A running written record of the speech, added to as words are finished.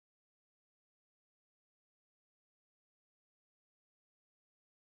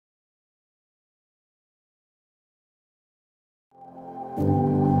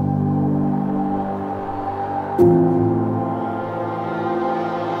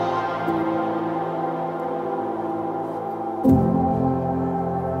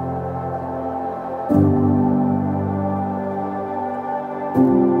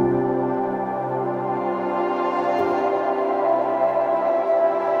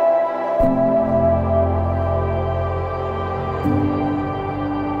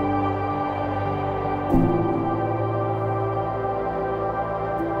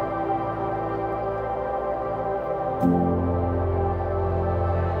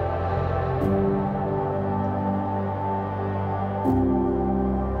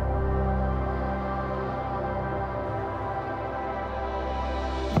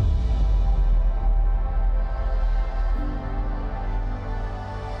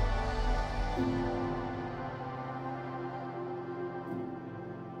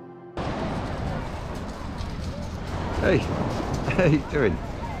Hey, how you doing?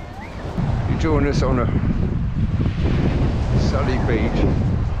 You join us on a sunny beach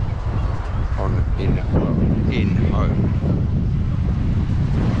in Hove.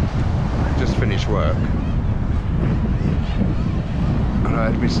 Just finished work, and I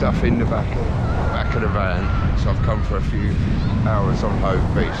had my stuff in the back of the van, so I've come for a few hours on Hove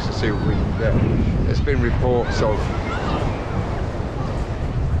Beach to see what we can get. There's been reports of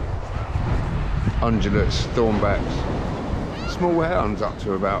ungulates, thornbacks, small hounds up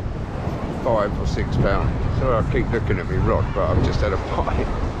to about 5 or 6 pounds. So I keep looking at my rod, but I've just had a bite.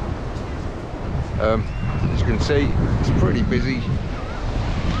 As you can see, it's pretty busy.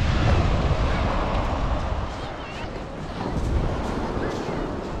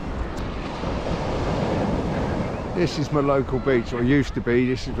 This is my local beach, or used to be.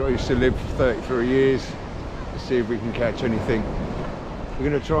 This is where I used to live for 33 years. Let's see if we can catch anything. We're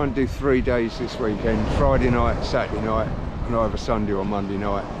going to try and do 3 days this weekend, Friday night, Saturday night, and either Sunday or Monday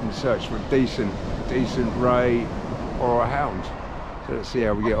night, in search for a decent ray or a hound. So let's see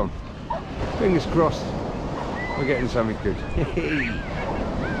how we get on. Fingers crossed we're getting something good.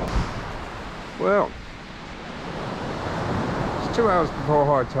 Well, it's 2 hours before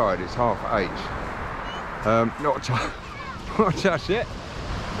high tide, it's 8:30. Not just yet,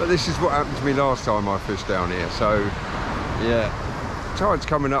 but this is what happened to me last time I fished down here. So yeah, tide's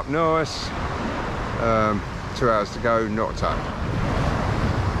coming up nice. 2 hours to go, not a ton.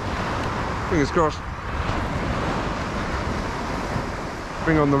 Fingers crossed.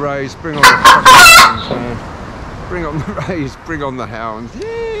 Bring on the rays, bring on the hounds, man. Bring on the rays, bring on the hounds.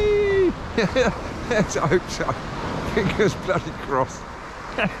 Yay! Let's hope so. Fingers bloody crossed.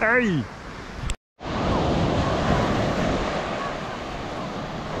 Hey!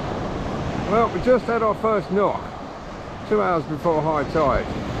 Well, we just had our first knock, 2 hours before high tide.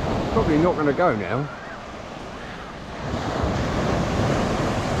 Probably not going to go now.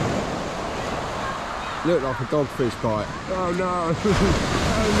 Looked like a dogfish bite. Oh no! Oh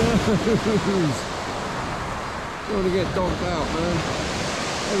no! Don't want to get dogged out, man.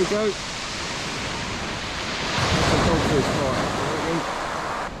 There we go. That's a dogfish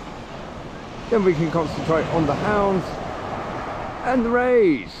bite. Then we can concentrate on the hounds and the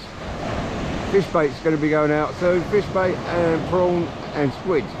rays. Fish bait's going to be going out soon. Fish bait and prawn and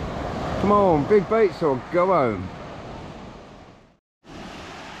squid. Come on, big baits or go home.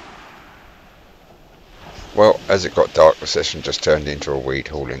 Well, as it got dark, the session just turned into a weed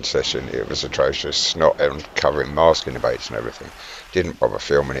hauling session. It was atrocious, snot and covering, masking the baits and everything. Didn't bother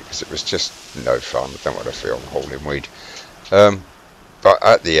filming it because it was just no fun. I don't want to film hauling weed. But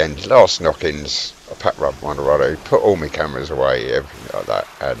at the end, last knockings, I packed rubber on the rod, put all my cameras away, everything like that,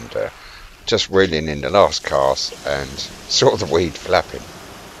 and just reeling in the last cast and saw the weed flapping,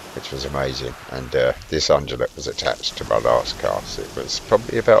 which was amazing. And this ungulate was attached to my last cast. It was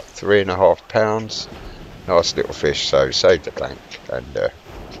probably about 3.5 pounds. Nice little fish, so saved the clank. And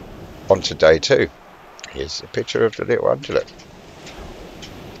on to day 2. Here's a picture of the little ungulate.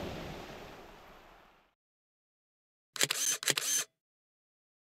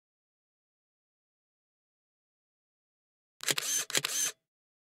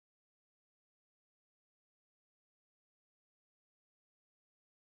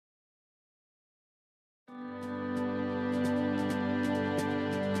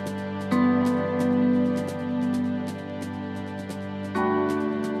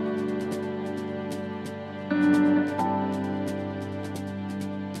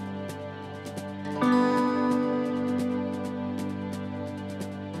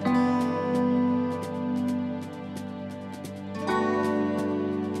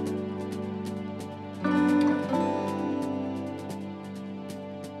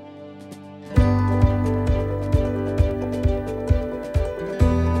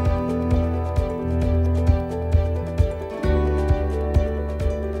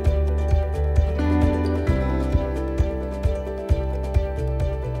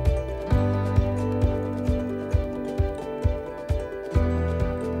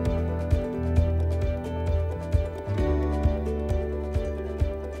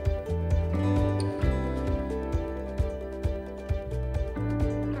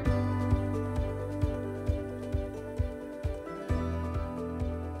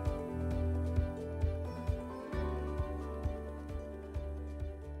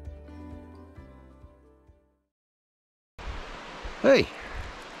 Hey,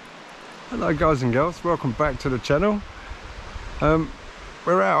 hello guys and girls, welcome back to the channel.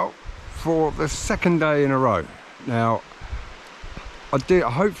 We're out for the 2nd day in a row. Now,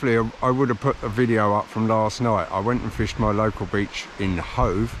 hopefully I would have put a video up from last night. I went and fished my local beach in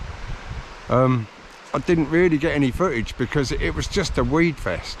Hove. I didn't really get any footage because it was just a weed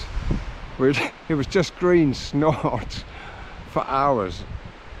fest. It was just green snot for hours.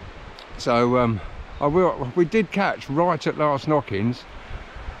 So we did catch right at last knockings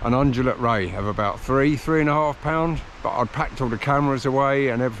an undulate ray of about 3.5 pounds, but I'd packed all the cameras away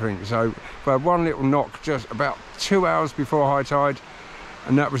and everything. So we had one little knock just about 2 hours before high tide,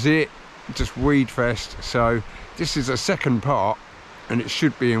 and that was it. Just weed fest. So this is a second part, and it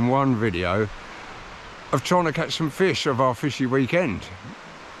should be in one video, of trying to catch some fish of our fishy weekend.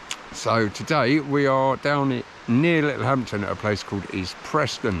 So today we are down near Littlehampton at a place called East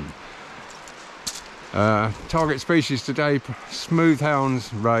Preston. Target species today, smooth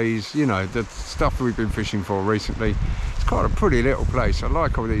hounds, rays, you know, the stuff we've been fishing for recently. It's quite a pretty little place. I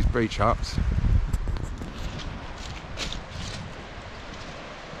like all these beach huts.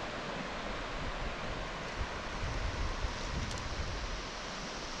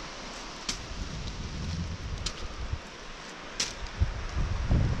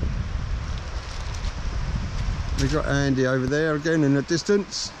 We've got Andy over there again in the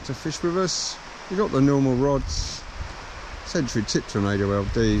distance to fish with us. We've got the normal rods, Century tip tornado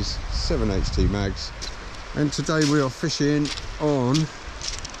LDs, 7HT mags, and today we are fishing on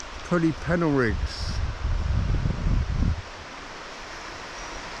pulley pennel rigs.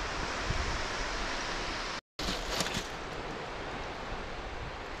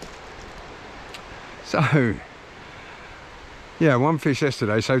 So yeah, one fish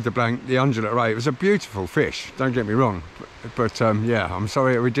yesterday, saved the blank, the undulate ray. It was a beautiful fish, don't get me wrong. But yeah, I'm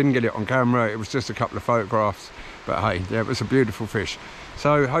sorry we didn't get it on camera. It was just a couple of photographs. But hey, yeah, it was a beautiful fish.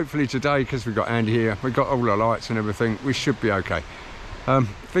 So hopefully today, because we've got Andy here, we've got all the lights and everything, we should be okay.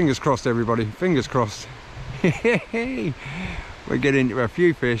 Fingers crossed, everybody, fingers crossed. We get into a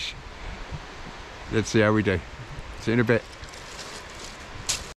few fish. Let's see how we do. See you in a bit.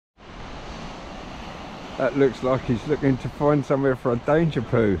 That looks like he's looking to find somewhere for a danger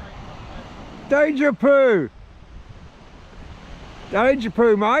poo. Danger poo! Danger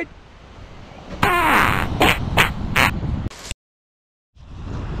poo, mate!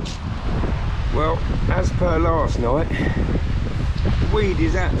 Well, as per last night, weed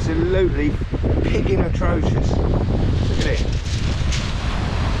is absolutely pigging atrocious. Look at it.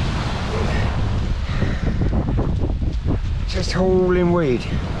 Just hauling weed.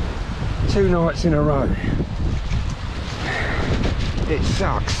 2 nights in a row. It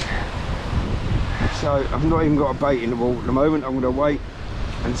sucks. So I've not even got a bait in the water at the moment. I'm going to wait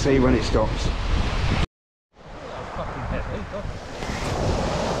and see when it stops.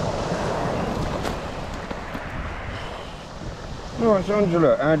 Nice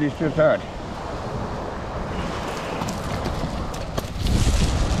undulate Andy's just had.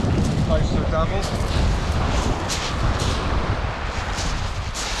 Close to a double.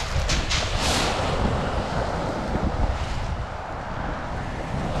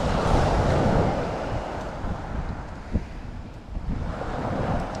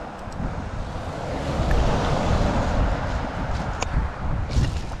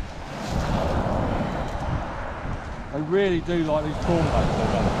 They really do like these prawn baits.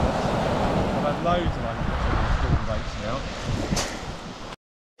 I've had loads of these prawn baits now.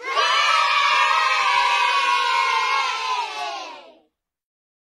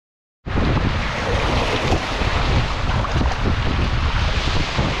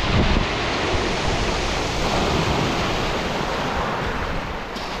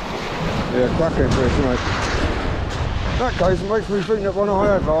 Yeah, cracking fish, mate. That case makes me think that one I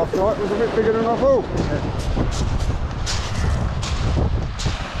had last night was a bit bigger than I thought. Yeah.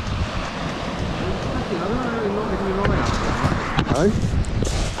 No?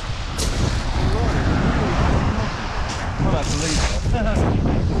 Well, that's a lead.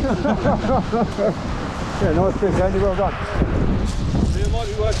 Yeah, nice fish, Andy, well done. So it might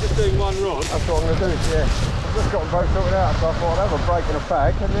be worth just doing one rod. That's what I'm going to do, yeah. I've just got them both sorted out, so I thought I'd have a break in a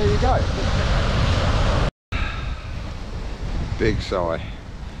bag, and there you go. Big sigh.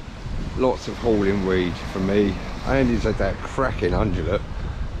 Lots of hauling weed for me. Andy's had that cracking undulate.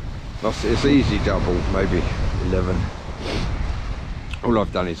 It's easy double, maybe 11. All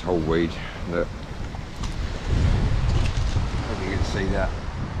I've done is haul weed. Look. Hope you can see that.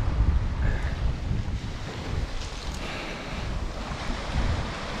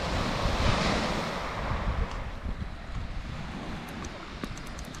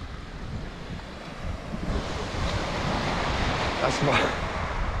 That's my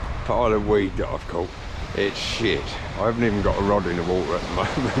pile of weed that I've caught. It's shit. I haven't even got a rod in the water at the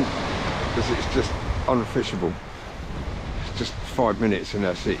moment because it's just unfishable. It's just 5 minutes and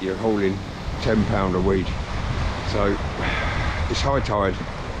that's it. You're hauling 10 pound of weed. So it's high tide.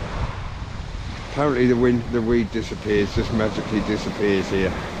 Apparently the weed disappears, just magically disappears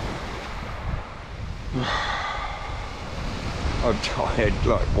here. I'm tired,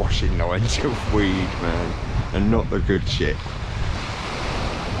 like washing lines of weed, man, and not the good shit.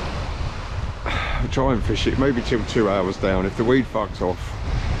 I'll try and fish it maybe till 2 hours down. If the weed fucks off,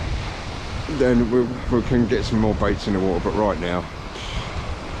 then we can get some more baits in the water, but right now,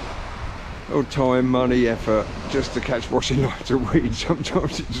 all time, money, effort, just to catch washing lines of weed,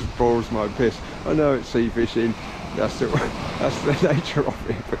 sometimes it just boils my piss. I know it's sea fishing, that's the nature of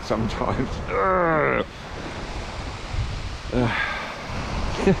it, but sometimes I'll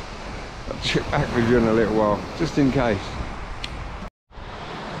check back with you in a little while, just in case.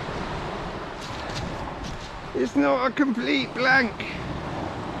 It's not a complete blank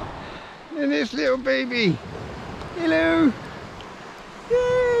in this little baby. Hello.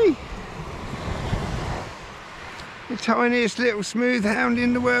 Yay. The tiniest little smooth hound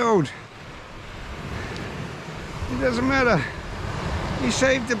in the world. It doesn't matter. You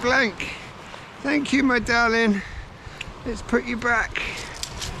saved the blank. Thank you, my darling. Let's put you back.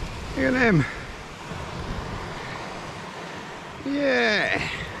 Look at them. Yeah.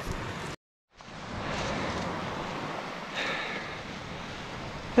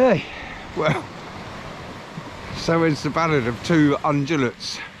 Hey, well, so it's the ballad of two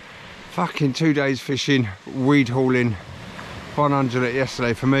undulates. Fucking 2 days fishing, weed hauling. 1 undulate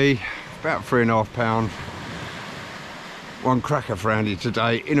yesterday for me, about £3.5. One cracker for Andy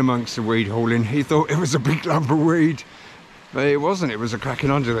today, in amongst the weed hauling. He thought it was a big lump of weed, but it wasn't. It was a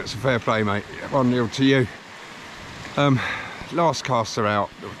cracking undulate. So fair play, mate. 1-0 to you. Last casts are out,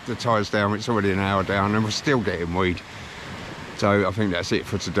 the tide's down. It's already an hour down, and we're still getting weed. So I think that's it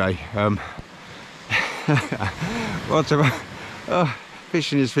for today. Whatever.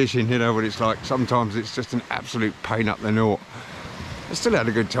 Fishing is fishing, you know what it's like. Sometimes it's just an absolute pain up the naught. I still had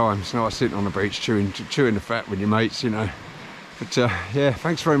a good time. It's nice sitting on the beach chewing the fat with your mates, you know. But yeah,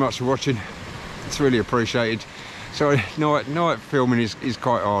 thanks very much for watching. It's really appreciated. Sorry, night filming is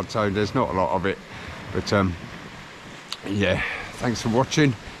quite hard, so there's not a lot of it. But yeah, thanks for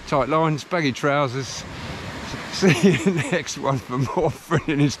watching. Tight lines, baggy trousers. See you in the next one for more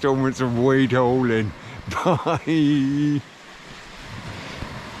thrilling instalments of weed hauling. Bye.